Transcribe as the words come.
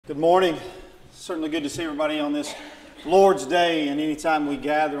Good morning. Certainly good to see everybody on this Lord's Day, and anytime we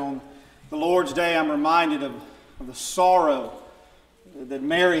gather on the Lord's Day, I'm reminded of the sorrow that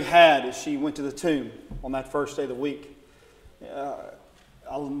Mary had as she went to the tomb on that first day of the week.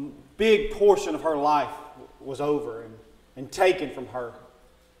 A big portion of her life was over and taken from her,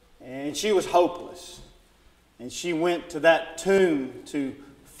 and she was hopeless. And she went to that tomb to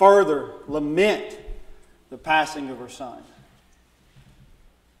further lament the passing of her son.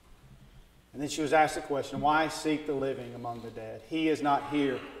 And then she was asked the question, why seek the living among the dead? He is not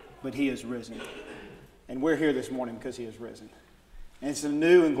here, but He is risen. And we're here this morning because He is risen. And it's a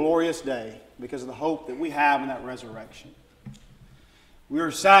new and glorious day because of the hope that we have in that resurrection. We are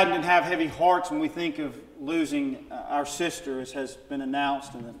saddened and have heavy hearts when we think of losing our sister, as has been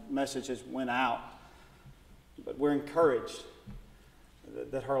announced and the message has went out. But we're encouraged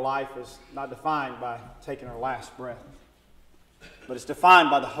that her life is not defined by taking her last breath, but it's defined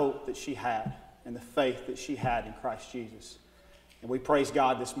by the hope that she had and the faith that she had in Christ Jesus. And we praise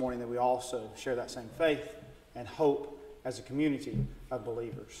God this morning that we also share that same faith and hope as a community of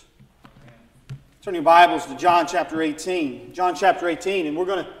believers. Turn your Bibles to John chapter 18. John chapter 18, and we're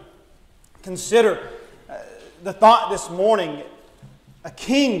going to consider the thought this morning, a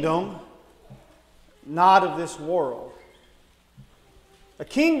kingdom not of this world. A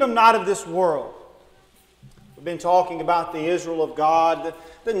kingdom not of this world. We've been talking about the Israel of God,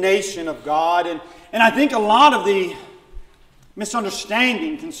 the nation of God, and I think a lot of the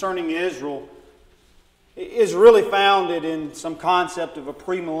misunderstanding concerning Israel is really founded in some concept of a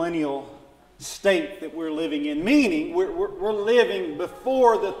premillennial state that we're living in, meaning we're living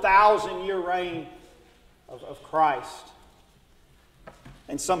before the 1,000-year reign of Christ.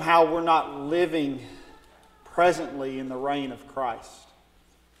 And somehow we're not living presently in the reign of Christ.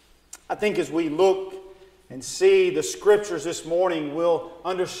 I think as we look and see the Scriptures this morning, we'll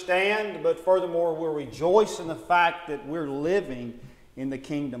understand, but furthermore we'll rejoice in the fact that we're living in the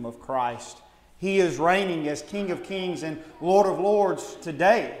kingdom of Christ. He is reigning as King of Kings and Lord of Lords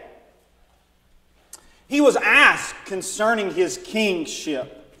today. He was asked concerning His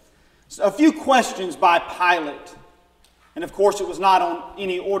kingship a few questions by Pilate. And of course it was not on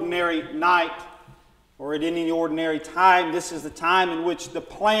any ordinary night or at any ordinary time. This is the time in which the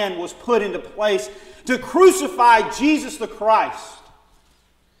plan was put into place to crucify Jesus the Christ.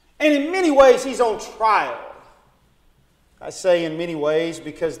 And in many ways He's on trial. I say in many ways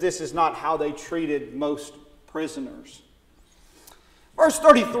because this is not how they treated most prisoners. Verse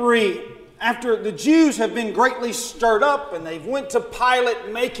 33, after the Jews have been greatly stirred up and they've went to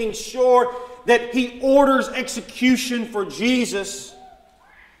Pilate making sure that he orders execution for Jesus,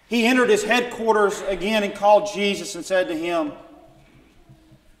 he entered his headquarters again and called Jesus and said to him,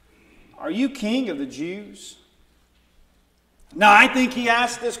 "Are you king of the Jews?" Now, I think he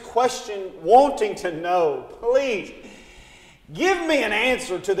asked this question wanting to know, please, give me an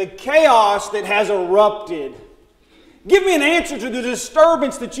answer to the chaos that has erupted. Give me an answer to the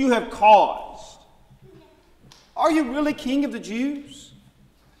disturbance that you have caused. Are you really king of the Jews?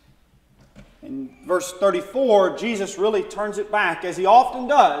 In verse 34, Jesus really turns it back, as He often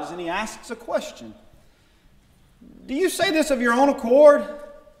does, and He asks a question. Do you say this of your own accord?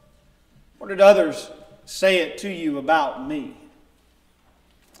 Or did others say it to you about me?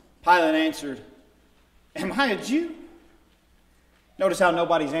 Pilate answered, "Am I a Jew?" Notice how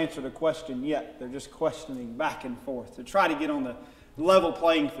nobody's answered a question yet. They're just questioning back and forth to try to get on the level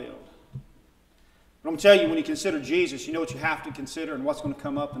playing field. But I'm going to tell you, when you consider Jesus, you know what you have to consider and what's going to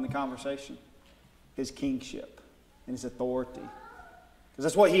come up in the conversation? His kingship and His authority. Because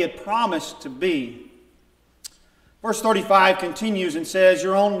that's what He had promised to be. Verse 35 continues and says,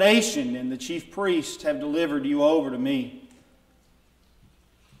 "Your own nation and the chief priests have delivered you over to me.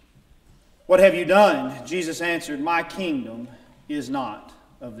 What have you done?" Jesus answered, "My kingdom is not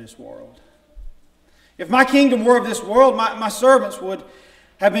of this world. If my kingdom were of this world, my servants would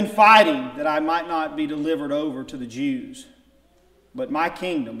have been fighting that I might not be delivered over to the Jews. But my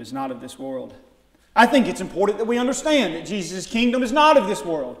kingdom is not of this world." I think it's important that we understand that Jesus' kingdom is not of this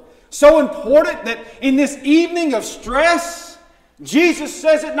world. So important that in this evening of stress, Jesus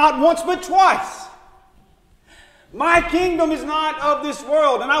says it not once but twice. My kingdom is not of this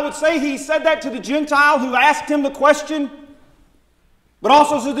world. And I would say He said that to the Gentile who asked Him the question, but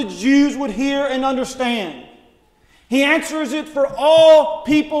also so the Jews would hear and understand. He answers it for all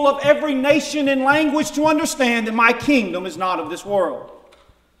people of every nation and language to understand that my kingdom is not of this world.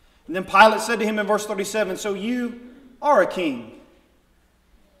 And then Pilate said to him in verse 37, "So you are a king?"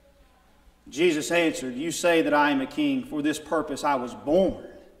 Jesus answered, "You say that I am a king. For this purpose I was born,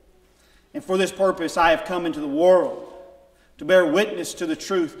 and for this purpose I have come into the world, to bear witness to the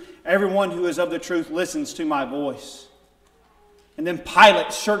truth. Everyone who is of the truth listens to my voice. And then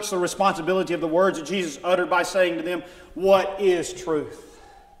Pilate shirks the responsibility of the words that Jesus uttered by saying to them, what is truth?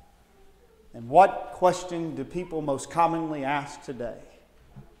 And what question do people most commonly ask today?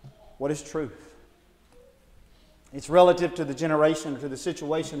 What is truth? It's relative to the generation or to the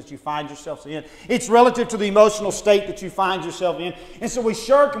situation that you find yourselves in. It's relative to the emotional state that you find yourself in. And so we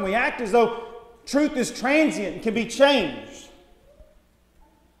shirk and we act as though truth is transient and can be changed.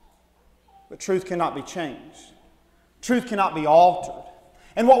 But truth cannot be changed. Truth cannot be altered.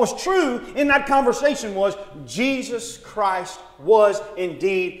 And what was true in that conversation was Jesus Christ was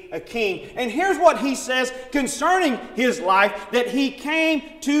indeed a king. And here's what he says concerning his life, that he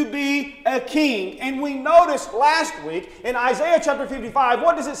came to be a king. And we noticed last week in Isaiah chapter 55,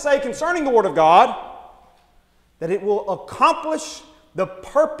 what does it say concerning the Word of God? That it will accomplish the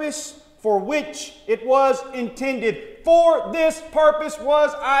purpose for which it was intended. For this purpose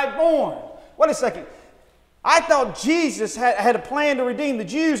was I born. Wait a second. I thought Jesus had a plan to redeem the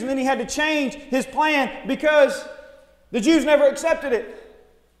Jews, and then he had to change his plan because the Jews never accepted it.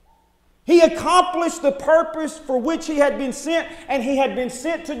 He accomplished the purpose for which he had been sent, and he had been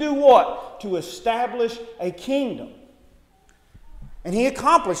sent to do what? To establish a kingdom. And he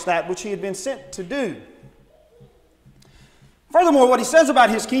accomplished that which he had been sent to do. Furthermore, what he says about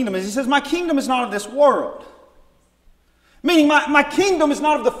his kingdom is, he says, my kingdom is not of this world. Meaning, my kingdom is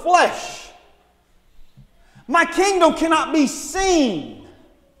not of the flesh. My kingdom cannot be seen.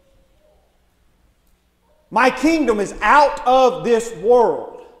 My kingdom is out of this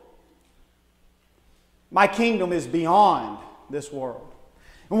world. My kingdom is beyond this world.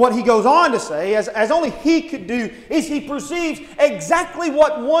 And what he goes on to say, as only he could do, is he perceives exactly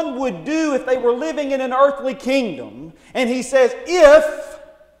what one would do if they were living in an earthly kingdom. And he says, if,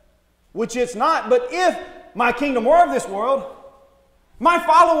 which it's not, but if my kingdom were of this world, my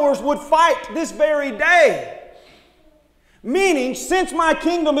followers would fight this very day. Meaning, since my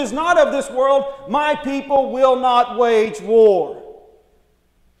kingdom is not of this world, my people will not wage war.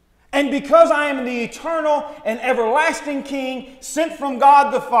 And because I am the eternal and everlasting King sent from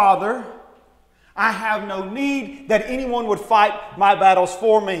God the Father, I have no need that anyone would fight my battles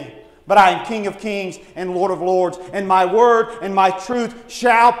for me. But I am King of kings and Lord of lords, and my word and my truth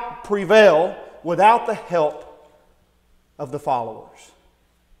shall prevail without the help of the followers.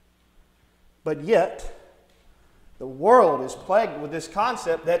 But yet, the world is plagued with this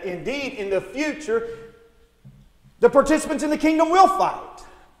concept that indeed in the future, the participants in the kingdom will fight.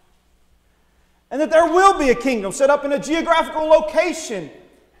 And that there will be a kingdom set up in a geographical location.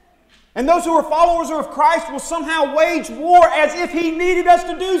 And those who are followers of Christ will somehow wage war as if he needed us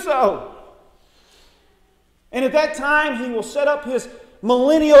to do so. And at that time, he will set up his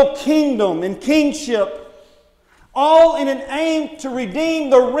millennial kingdom and kingship, all in an aim to redeem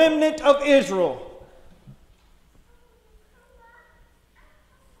the remnant of Israel.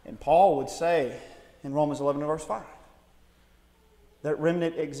 And Paul would say in Romans 11 verse 5 that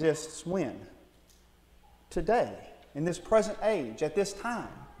remnant exists when? Today, in this present age, at this time.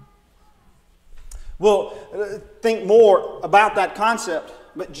 We'll think more about that concept,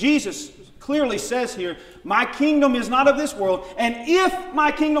 but Jesus clearly says here, my kingdom is not of this world, and if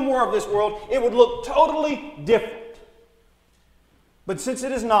my kingdom were of this world, it would look totally different. But since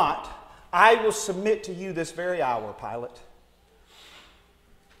it is not, I will submit to you this very hour, Pilate.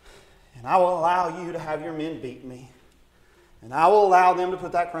 And I will allow you to have your men beat me. And I will allow them to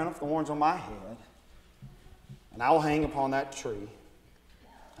put that crown of thorns on my head. And I will hang upon that tree.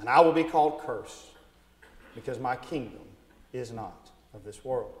 And I will be called cursed, because my kingdom is not of this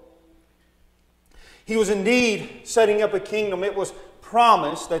world. He was indeed setting up a kingdom. It was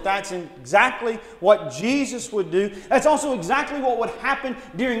promised that that's exactly what Jesus would do. That's also exactly what would happen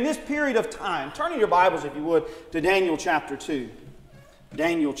during this period of time. Turn in your Bibles, if you would, to Daniel chapter 2.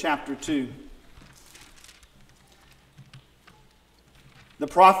 Daniel chapter 2. The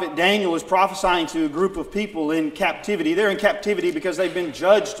prophet Daniel is prophesying to a group of people in captivity. They're in captivity because they've been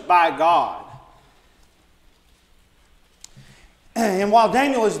judged by God. And while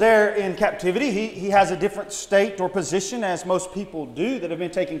Daniel is there in captivity, he has a different state or position as most people do that have been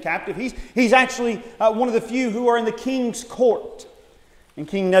taken captive. He's actually one of the few who are in the king's court. And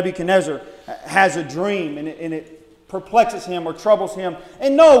King Nebuchadnezzar has a dream, and it perplexes him or troubles him.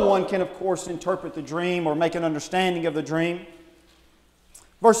 And no one can, of course, interpret the dream or make an understanding of the dream.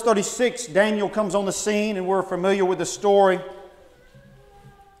 Verse 36, Daniel comes on the scene, and we're familiar with the story.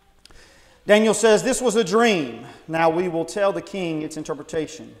 Daniel says, this was a dream. Now we will tell the king its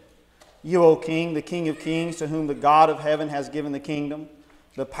interpretation. You, O king, the King of kings, to whom the God of heaven has given the kingdom,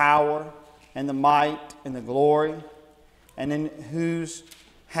 the power, and the might, and the glory. and in whose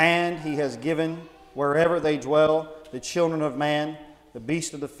hand He has given wherever they dwell the children of man, the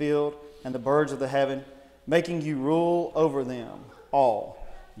beasts of the field, and the birds of the heaven, making you rule over them all.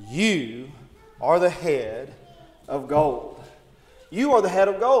 You are the head of gold. You are the head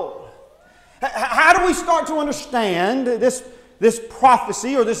of gold. How do we start to understand this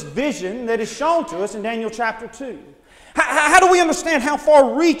prophecy or this vision that is shown to us in Daniel chapter 2? How do we understand how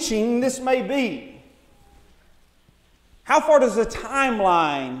far-reaching this may be? How far does the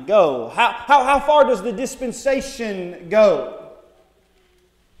timeline go? How far does the dispensation go?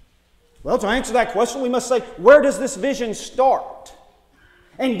 Well, to answer that question, we must say, where does this vision start?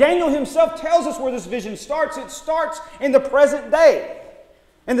 And Daniel himself tells us where this vision starts. It starts in the present day,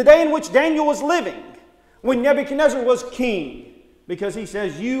 in the day in which Daniel was living, when Nebuchadnezzar was king, because he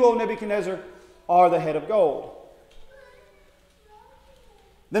says, you, O Nebuchadnezzar, are the head of gold.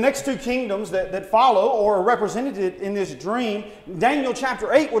 The next two kingdoms that follow or are represented in this dream, Daniel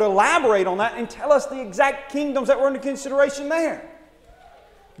chapter 8 would elaborate on that and tell us the exact kingdoms that were under consideration there.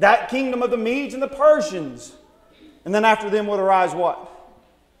 That kingdom of the Medes and the Persians. And then after them would arise what?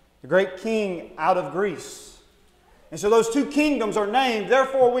 The great king out of Greece. And so those two kingdoms are named.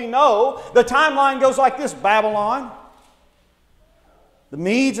 Therefore we know the timeline goes like this. Babylon, the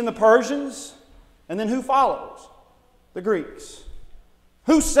Medes and the Persians, and then who follows? The Greeks.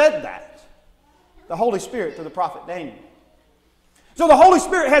 Who said that? The Holy Spirit to the prophet Daniel. So the Holy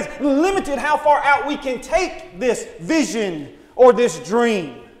Spirit has limited how far out we can take this vision or this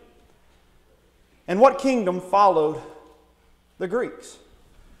dream. And what kingdom followed the Greeks?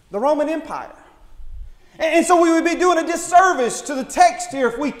 The Roman Empire. And so we would be doing a disservice to the text here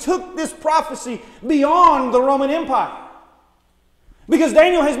if we took this prophecy beyond the Roman Empire. Because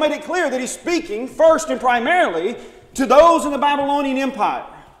Daniel has made it clear that he's speaking first and primarily to those in the Babylonian Empire,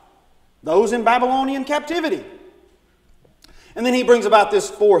 those in Babylonian captivity. And then he brings about this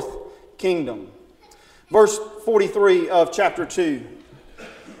fourth kingdom. Verse 43 of chapter 2.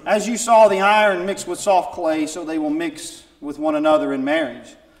 As you saw the iron mixed with soft clay, so they will mix with one another in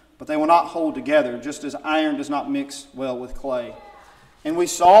marriage. But they will not hold together, just as iron does not mix well with clay. And we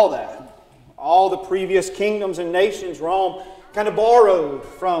saw that. All the previous kingdoms and nations, Rome kind of borrowed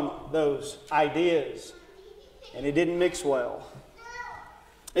from those ideas. And it didn't mix well.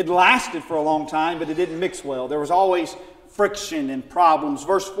 It lasted for a long time, but it didn't mix well. There was always friction and problems.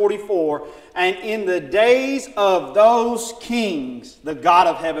 Verse 44, and in the days of those kings, the God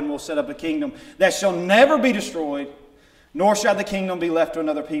of heaven will set up a kingdom that shall never be destroyed, nor shall the kingdom be left to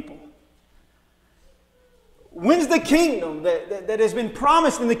another people. When's the kingdom that has been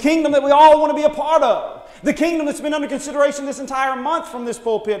promised and the kingdom that we all want to be a part of? The kingdom that's been under consideration this entire month from this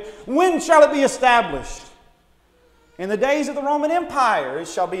pulpit. When shall it be established? In the days of the Roman Empire it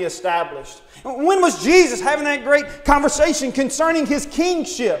shall be established. When was Jesus having that great conversation concerning His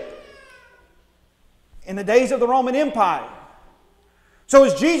kingship? In the days of the Roman Empire. So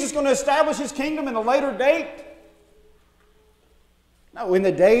is Jesus going to establish His kingdom in a later date? No, in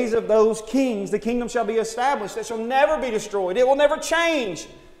the days of those kings, the kingdom shall be established. That shall never be destroyed. It will never change.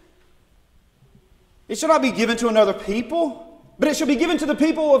 It shall not be given to another people, but it shall be given to the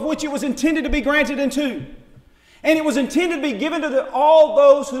people of which it was intended to be granted unto. And it was intended to be given to all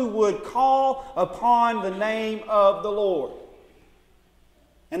those who would call upon the name of the Lord.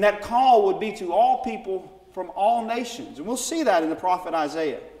 And that call would be to all people from all nations. And we'll see that in the prophet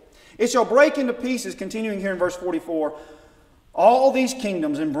Isaiah. It shall break into pieces, continuing here in verse 44, all these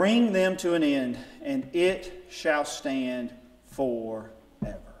kingdoms and bring them to an end, and it shall stand forever.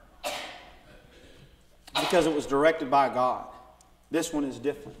 Because it was directed by God. This one is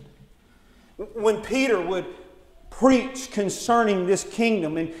different. When Peter would preach concerning this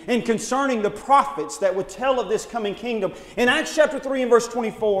kingdom and concerning the prophets that would tell of this coming kingdom, in Acts chapter 3 and verse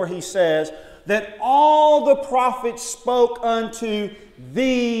 24 he says that all the prophets spoke unto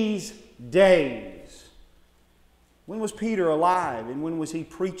these days. When was Peter alive and when was he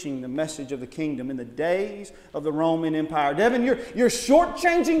preaching the message of the kingdom? In the days of the Roman Empire. Devin, you're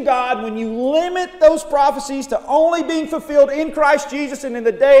shortchanging God when you limit those prophecies to only being fulfilled in Christ Jesus and in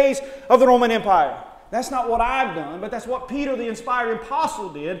the days of the Roman Empire. That's not what I've done, but that's what Peter, the inspired apostle,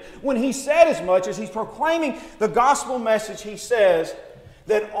 did when he said as much as he's proclaiming the gospel message. He says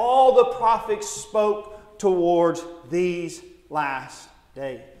that all the prophets spoke towards these last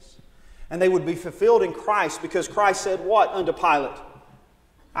days. And they would be fulfilled in Christ because Christ said what unto Pilate?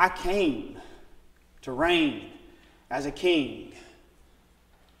 I came to reign as a king.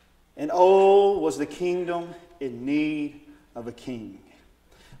 And oh, was the kingdom in need of a king.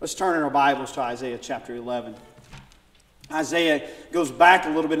 Let's turn in our Bibles to Isaiah chapter 11. Isaiah goes back a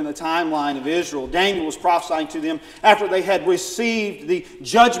little bit in the timeline of Israel. Daniel was prophesying to them after they had received the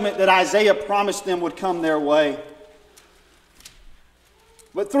judgment that Isaiah promised them would come their way.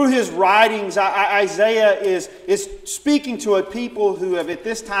 But through his writings, Isaiah is speaking to a people who have at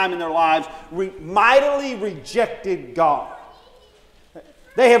this time in their lives mightily rejected God.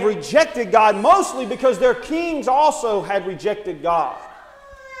 They have rejected God mostly because their kings also had rejected God.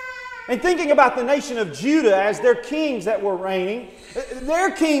 And thinking about the nation of Judah as their kings that were reigning,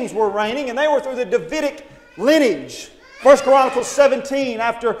 their kings were reigning and they were through the Davidic lineage. 1 Chronicles 17,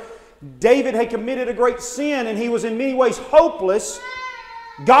 after David had committed a great sin and he was in many ways hopeless,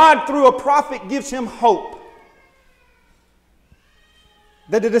 God through a prophet gives him hope.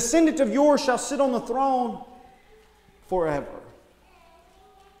 That a descendant of yours shall sit on the throne forever.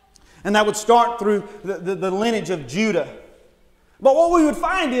 And that would start through the lineage of Judah. But what we would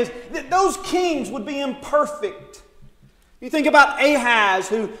find is that those kings would be imperfect. You think about Ahaz,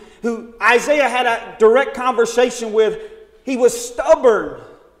 who Isaiah had a direct conversation with. He was stubborn.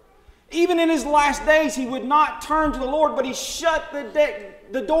 Even in his last days, he would not turn to the Lord, but he shut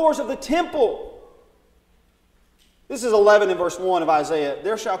the doors of the temple. This is 11 in verse 1 of Isaiah.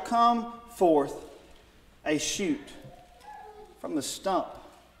 There shall come forth a shoot from the stump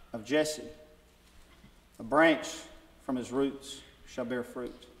of Jesse, a branch from his roots shall bear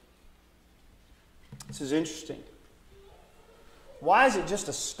fruit. This is interesting. Why is it just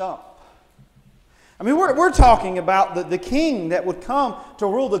a stump? I mean, we're talking about the king that would come to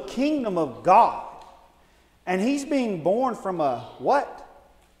rule the kingdom of God. And he's being born from a what?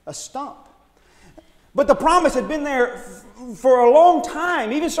 A stump. But the promise had been there for a long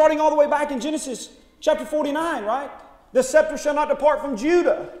time, even starting all the way back in Genesis chapter 49, right? The scepter shall not depart from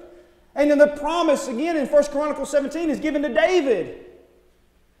Judah. And then the promise, again in 1 Chronicles 17, is given to David.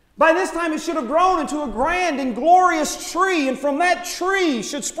 By this time it should have grown into a grand and glorious tree, and from that tree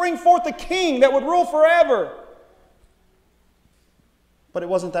should spring forth a king that would rule forever. But it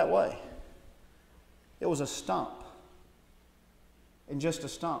wasn't that way. It was a stump. And just a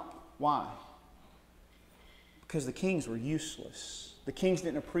stump. Why? Because the kings were useless. The kings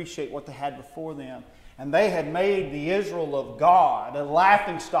didn't appreciate what they had before them. And they had made the Israel of God a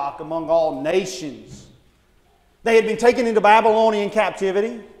laughingstock among all nations. They had been taken into Babylonian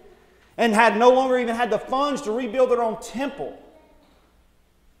captivity and had no longer even had the funds to rebuild their own temple.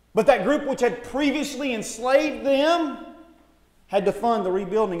 But that group which had previously enslaved them had to fund the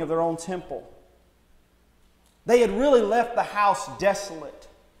rebuilding of their own temple. They had really left the house desolate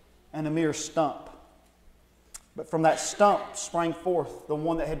and a mere stump. But from that stump sprang forth the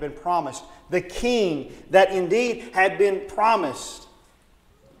one that had been promised, the king that indeed had been promised.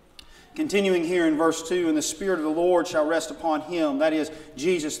 Continuing here in verse 2, and the Spirit of the Lord shall rest upon him, that is,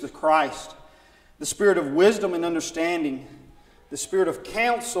 Jesus the Christ, the Spirit of wisdom and understanding, the Spirit of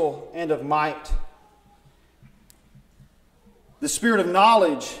counsel and of might, the Spirit of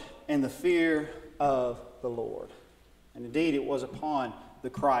knowledge and the fear of the Lord. And indeed it was upon the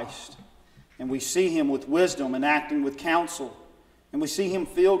Christ. And we see him with wisdom and acting with counsel. And we see him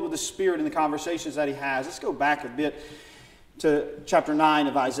filled with the Spirit in the conversations that he has. Let's go back a bit to chapter 9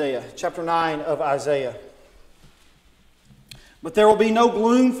 of Isaiah. Chapter 9 of Isaiah. But there will be no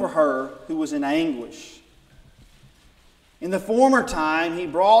gloom for her who was in anguish. In the former time he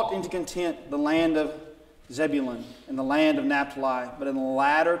brought into content the land of Zebulun and the land of Naphtali. But in the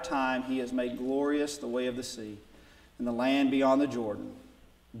latter time he has made glorious the way of the sea and the land beyond the Jordan,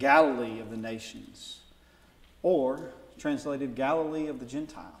 Galilee of the nations, or translated Galilee of the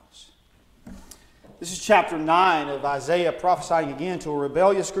Gentiles. This is chapter 9 of Isaiah prophesying again to a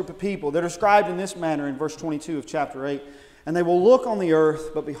rebellious group of people. They're described in this manner in verse 22 of chapter 8. And they will look on the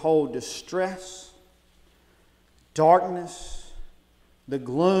earth, but behold distress, darkness, the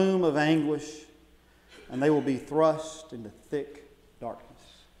gloom of anguish, and they will be thrust into thick darkness.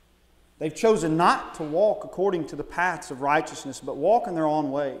 They've chosen not to walk according to the paths of righteousness, but walk in their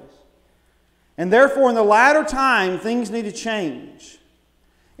own ways. And therefore, in the latter time, things need to change.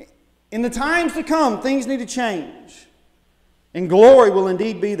 In the times to come, things need to change. And glory will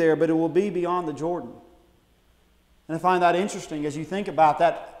indeed be there, but it will be beyond the Jordan. And I find that interesting as you think about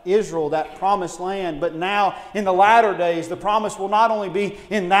that Israel, that promised land. But now, in the latter days, the promise will not only be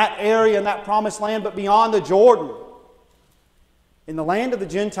in that area, in that promised land, but beyond the Jordan. In the land of the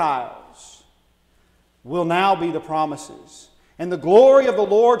Gentiles will now be the promises. And the glory of the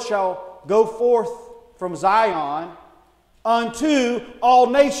Lord shall go forth from Zion unto all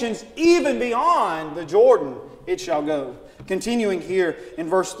nations, even beyond the Jordan it shall go. Continuing here in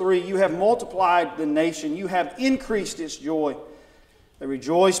verse 3, you have multiplied the nation, you have increased its joy. They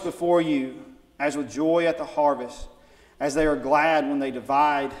rejoice before you as with joy at the harvest, as they are glad when they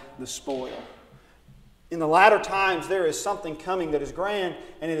divide the spoil. In the latter times there is something coming that is grand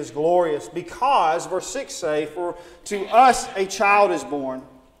and it is glorious, because, verse 6 say, for to us a child is born,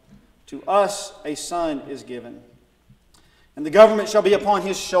 to us a son is given, and the government shall be upon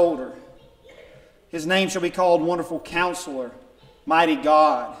his shoulder. His name shall be called Wonderful Counselor, Mighty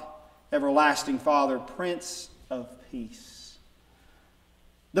God, Everlasting Father, Prince of Peace.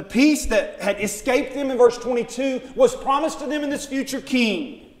 The peace that had escaped them in verse 22 was promised to them in this future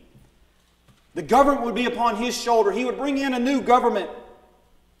king. The government would be upon his shoulder. He would bring in a new government.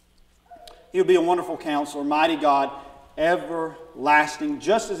 He would be a wonderful counselor, mighty God, everlasting,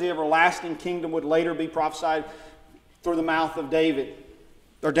 just as the everlasting kingdom would later be prophesied through the mouth of David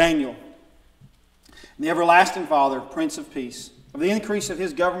or Daniel. And the everlasting Father, Prince of Peace. Of the increase of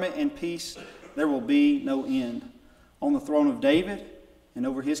his government and peace there will be no end, on the throne of David and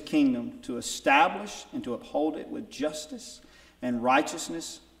over his kingdom, to establish and to uphold it with justice and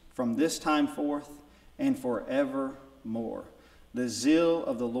righteousness from this time forth and forevermore. The zeal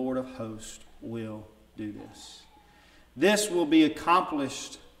of the Lord of hosts will do this. This will be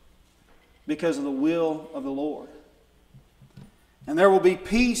accomplished because of the will of the Lord. And there will be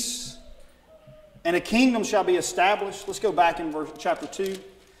peace, and a kingdom shall be established. Let's go back in chapter 2.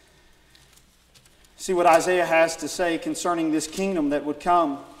 See what Isaiah has to say concerning this kingdom that would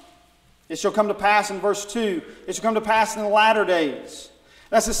come. It shall come to pass in verse 2. It shall come to pass in the latter days.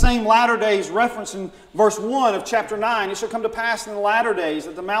 That's the same latter days reference in verse 1 of chapter 9. It shall come to pass in the latter days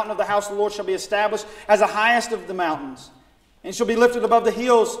that the mountain of the house of the Lord shall be established as the highest of the mountains, and shall be lifted above the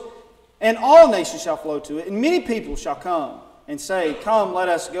hills, and all nations shall flow to it. And many people shall come and say, come, let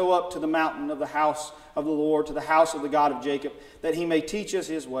us go up to the mountain of the house of the Lord, to the house of the God of Jacob, that he may teach us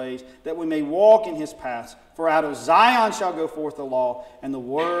his ways, that we may walk in his paths. For out of Zion shall go forth the law, and the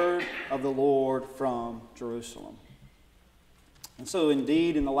word of the Lord from Jerusalem. And so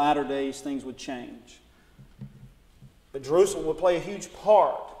indeed in the latter days things would change. But Jerusalem would play a huge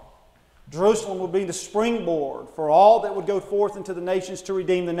part. Jerusalem would be the springboard for all that would go forth into the nations to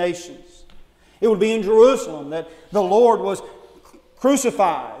redeem the nations. It would be in Jerusalem that the Lord was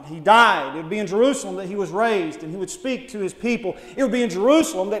crucified. He died. It would be in Jerusalem that he was raised and he would speak to his people. It would be in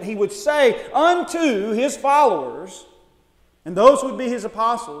Jerusalem that he would say unto his followers, and those would be his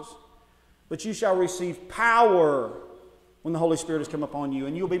apostles, but you shall receive power when the Holy Spirit has come upon you.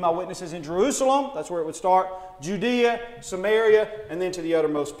 And you will be my witnesses in Jerusalem. That's where it would start. Judea, Samaria, and then to the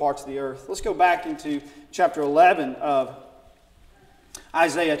uttermost parts of the earth. Let's go back into chapter 11 of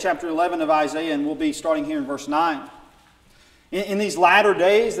Isaiah. Chapter 11 of Isaiah, and we'll be starting here in verse 9. In these latter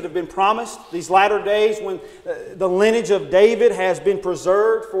days that have been promised, these latter days when the lineage of David has been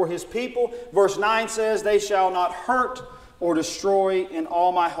preserved for his people, verse 9 says, they shall not hurt or destroy in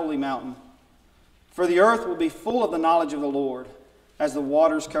all my holy mountain. For the earth will be full of the knowledge of the Lord, as the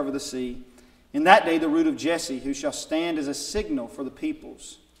waters cover the sea. In that day the root of Jesse, who shall stand as a signal for the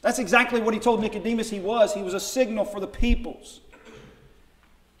peoples. That's exactly what he told Nicodemus he was. He was a signal for the peoples.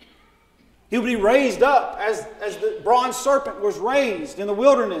 He would be raised up as the bronze serpent was raised in the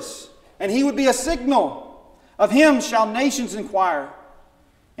wilderness. And he would be a signal. Of him shall nations inquire,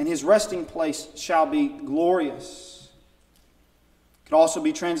 and his resting place shall be glorious. Could also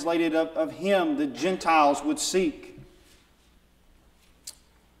be translated of him the Gentiles would seek.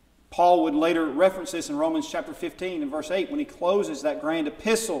 Paul would later reference this in Romans chapter 15 and verse 8 when he closes that grand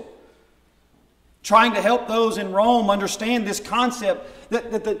epistle, trying to help those in Rome understand this concept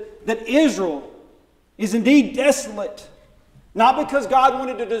that Israel is indeed desolate. Not because God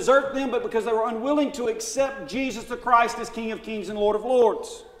wanted to desert them, but because they were unwilling to accept Jesus the Christ as King of Kings and Lord of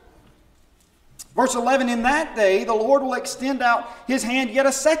Lords. Verse 11, in that day the Lord will extend out his hand yet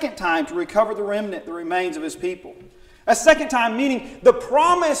a second time to recover the remnant, the remains of his people. A second time meaning the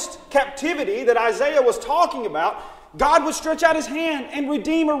promised captivity that Isaiah was talking about. God would stretch out his hand and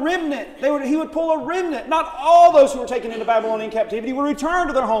redeem a remnant. He would pull a remnant. Not all those who were taken into Babylonian captivity would return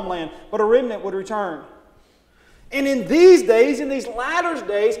to their homeland, but a remnant would return. And in these days, in these latter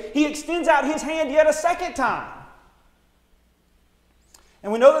days, he extends out his hand yet a second time.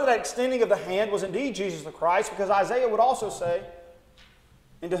 And we know that extending of the hand was indeed Jesus the Christ, because Isaiah would also say,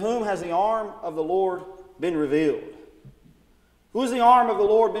 and to whom has the arm of the Lord been revealed? Who has the arm of the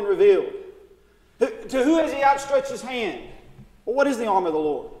Lord been revealed? To who has he outstretched his hand? Well, what is the arm of the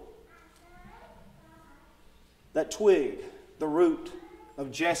Lord? That twig, the root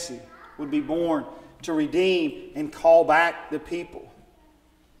of Jesse, would be born to redeem and call back the people.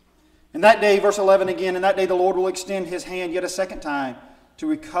 In that day, verse 11 again, in that day the Lord will extend his hand yet a second time to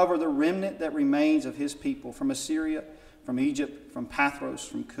recover the remnant that remains of his people from Assyria, from Egypt, from Pathros,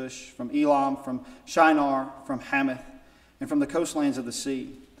 from Cush, from Elam, from Shinar, from Hamath, and from the coastlands of the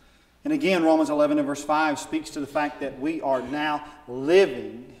sea. And again, Romans 11 and verse 5 speaks to the fact that we are now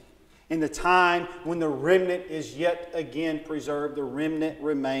living in the time when the remnant is yet again preserved. The remnant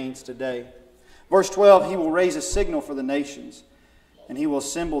remains today. Verse 12, He will raise a signal for the nations, and He will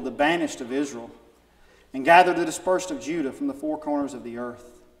assemble the banished of Israel, and gather the dispersed of Judah from the four corners of the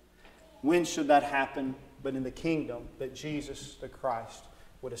earth. When should that happen? But in the kingdom that Jesus the Christ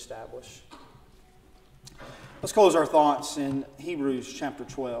would establish. Let's close our thoughts in Hebrews chapter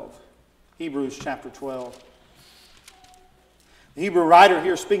 12. Hebrews chapter 12. The Hebrew writer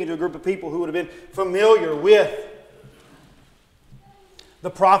here is speaking to a group of people who would have been familiar with the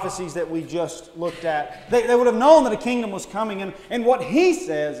prophecies that we just looked at. They would have known that a kingdom was coming. And what he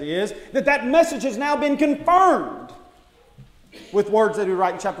says is that message has now been confirmed with words that he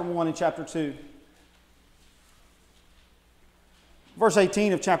write in chapter 1 and chapter 2. Verse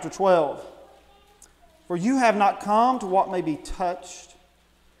 18 of chapter 12. For you have not come to what may be touched,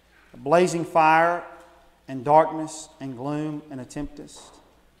 a blazing fire and darkness and gloom and a tempest.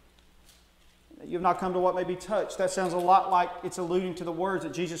 You have not come to what may be touched. That sounds a lot like it's alluding to the words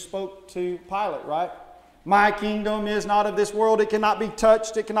that Jesus spoke to Pilate, right? My kingdom is not of this world. It cannot be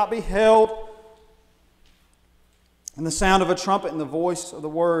touched. It cannot be held. And the sound of a trumpet and the voice of the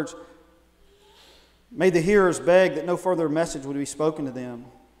words made the hearers beg that no further message would be spoken to them.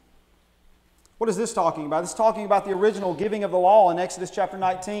 What is this talking about? This is talking about the original giving of the law in Exodus chapter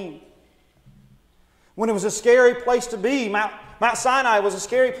 19. When it was a scary place to be. Mount Sinai was a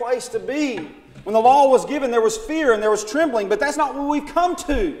scary place to be. When the law was given, there was fear and there was trembling. But that's not what we've come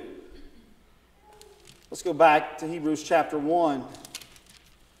to. Let's go back to Hebrews chapter 1.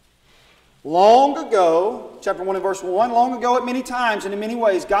 Long ago, chapter 1 and verse 1, long ago at many times and in many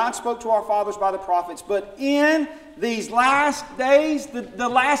ways, God spoke to our fathers by the prophets. But in these last days, the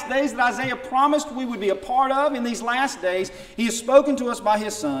last days that Isaiah promised we would be a part of, in these last days, He has spoken to us by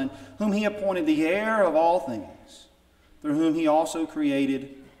His Son, whom He appointed the heir of all things, through whom He also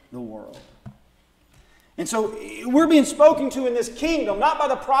created the world. And so we're being spoken to in this kingdom, not by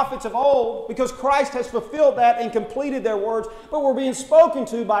the prophets of old, because Christ has fulfilled that and completed their words, but we're being spoken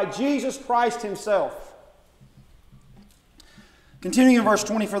to by Jesus Christ Himself. Continuing in verse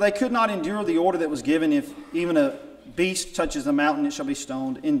 20, for they could not endure the order that was given, if even a beast touches the mountain, it shall be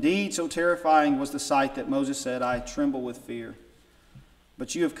stoned. Indeed, so terrifying was the sight that Moses said, I tremble with fear.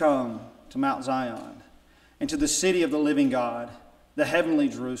 But you have come to Mount Zion, and to the city of the living God, the heavenly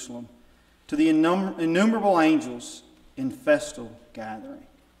Jerusalem, to the innumerable angels in festal gathering.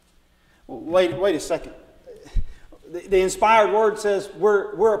 Well, wait a second. The inspired word says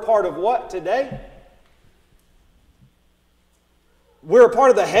we're a part of what today? We're a part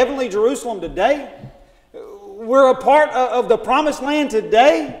of the heavenly Jerusalem today. We're a part of the promised land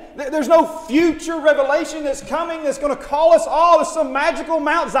today. There's no future revelation that's coming that's going to call us all to some magical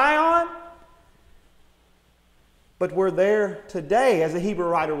Mount Zion. But we're there today, as the Hebrew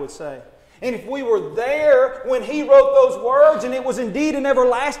writer would say. And if we were there when he wrote those words, and it was indeed an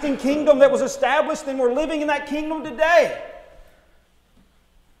everlasting kingdom that was established, then we're living in that kingdom today.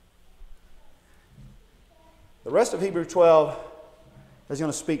 The rest of Hebrews 12 is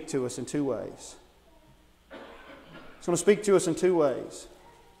going to speak to us in two ways. It's going to speak to us in two ways.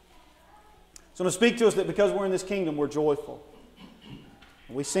 It's going to speak to us that because we're in this kingdom, we're joyful.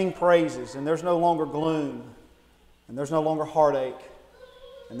 We sing praises, and there's no longer gloom, and there's no longer heartache,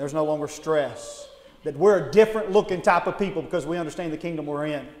 and there's no longer stress. That we're a different looking type of people because we understand the kingdom we're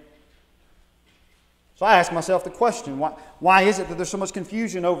in. So I ask myself the question, why is it that there's so much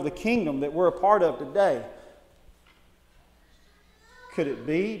confusion over the kingdom that we're a part of today? Could it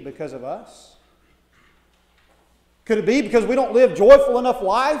be because of us? Could it be because we don't live joyful enough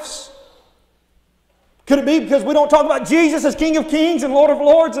lives? Could it be because we don't talk about Jesus as King of Kings and Lord of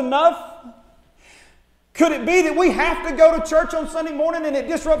Lords enough? Could it be that we have to go to church on Sunday morning and it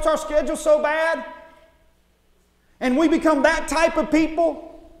disrupts our schedule so bad? And we become that type of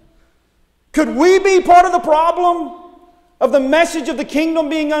people? Could we be part of the problem of the message of the kingdom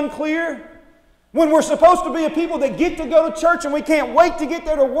being unclear? When we're supposed to be a people that get to go to church and we can't wait to get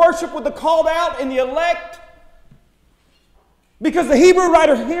there to worship with the called out and the elect? Because the Hebrew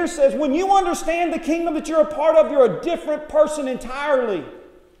writer here says, when you understand the kingdom that you're a part of, you're a different person entirely.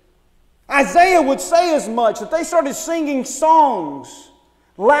 Isaiah would say as much, that they started singing songs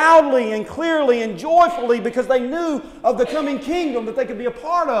loudly and clearly and joyfully because they knew of the coming kingdom that they could be a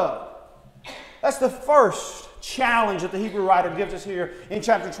part of. That's the first challenge that the Hebrew writer gives us here in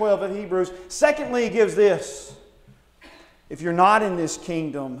chapter 12 of Hebrews. Secondly, he gives this. If you're not in this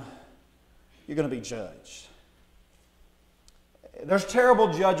kingdom, you're going to be judged. There's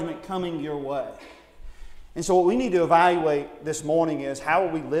terrible judgment coming your way. And so what we need to evaluate this morning is, how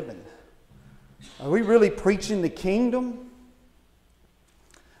are we living? Are we really preaching the kingdom?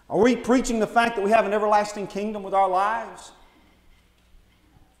 Are we preaching the fact that we have an everlasting kingdom with our lives?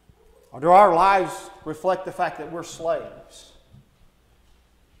 Or do our lives reflect the fact that we're slaves?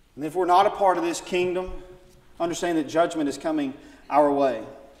 And if we're not a part of this kingdom, understand that judgment is coming our way.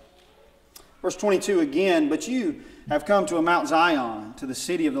 Verse 22 again, but you have come to a Mount Zion, to the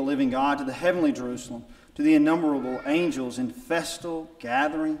city of the living God, to the heavenly Jerusalem, to the innumerable angels in festal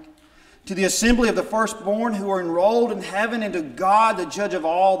gathering, to the assembly of the firstborn who are enrolled in heaven, and to God, the judge of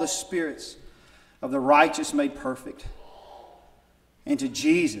all the spirits of the righteous made perfect, and to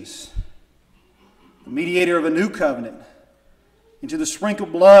Jesus, the mediator of a new covenant, and to the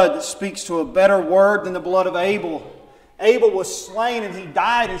sprinkled blood that speaks to a better word than the blood of Abel. Abel was slain and he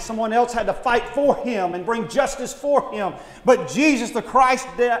died, and someone else had to fight for him and bring justice for him. But Jesus the Christ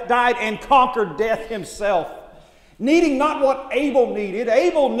died and conquered death himself, needing not what Abel needed.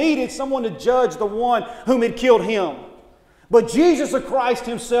 Abel needed someone to judge the one whom had killed him. But Jesus the Christ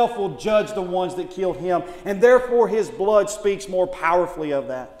himself will judge the ones that killed him, and therefore his blood speaks more powerfully of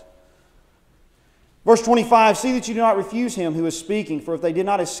that. Verse 25, see that you do not refuse him who is speaking, for if they did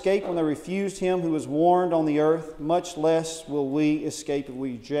not escape when they refused him who was warned on the earth, much less will we escape if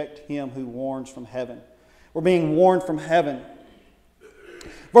we reject him who warns from heaven. We're being warned from heaven.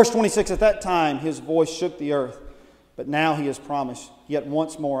 Verse 26, at that time his voice shook the earth, but now he has promised, yet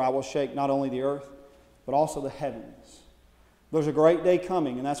once more I will shake not only the earth, but also the heavens. There's a great day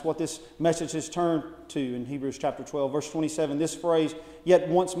coming, and that's what this message is turned to in Hebrews chapter 12. Verse 27, this phrase, yet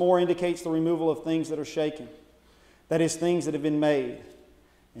once more, indicates the removal of things that are shaken. That is, things that have been made,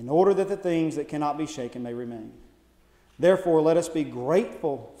 in order that the things that cannot be shaken may remain. Therefore, let us be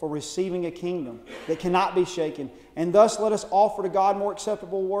grateful for receiving a kingdom that cannot be shaken, and thus let us offer to God more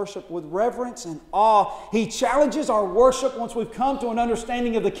acceptable worship with reverence and awe. He challenges our worship once we've come to an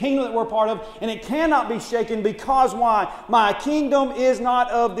understanding of the kingdom that we're part of, and it cannot be shaken because why? My kingdom is not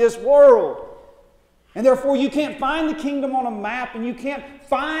of this world. And therefore you can't find the kingdom on a map, and you can't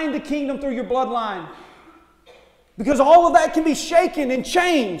find the kingdom through your bloodline. Because all of that can be shaken and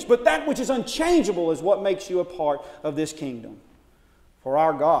changed, but that which is unchangeable is what makes you a part of this kingdom. For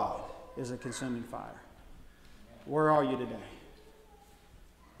our God is a consuming fire. Where are you today?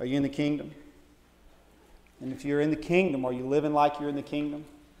 Are you in the kingdom? And if you're in the kingdom, are you living like you're in the kingdom?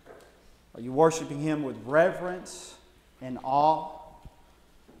 Are you worshiping Him with reverence and awe?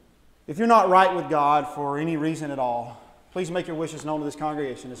 If you're not right with God for any reason at all, please make your wishes known to this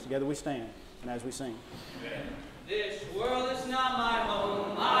congregation as together we stand and as we sing. This world is not my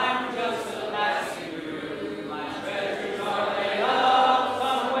home, I'm just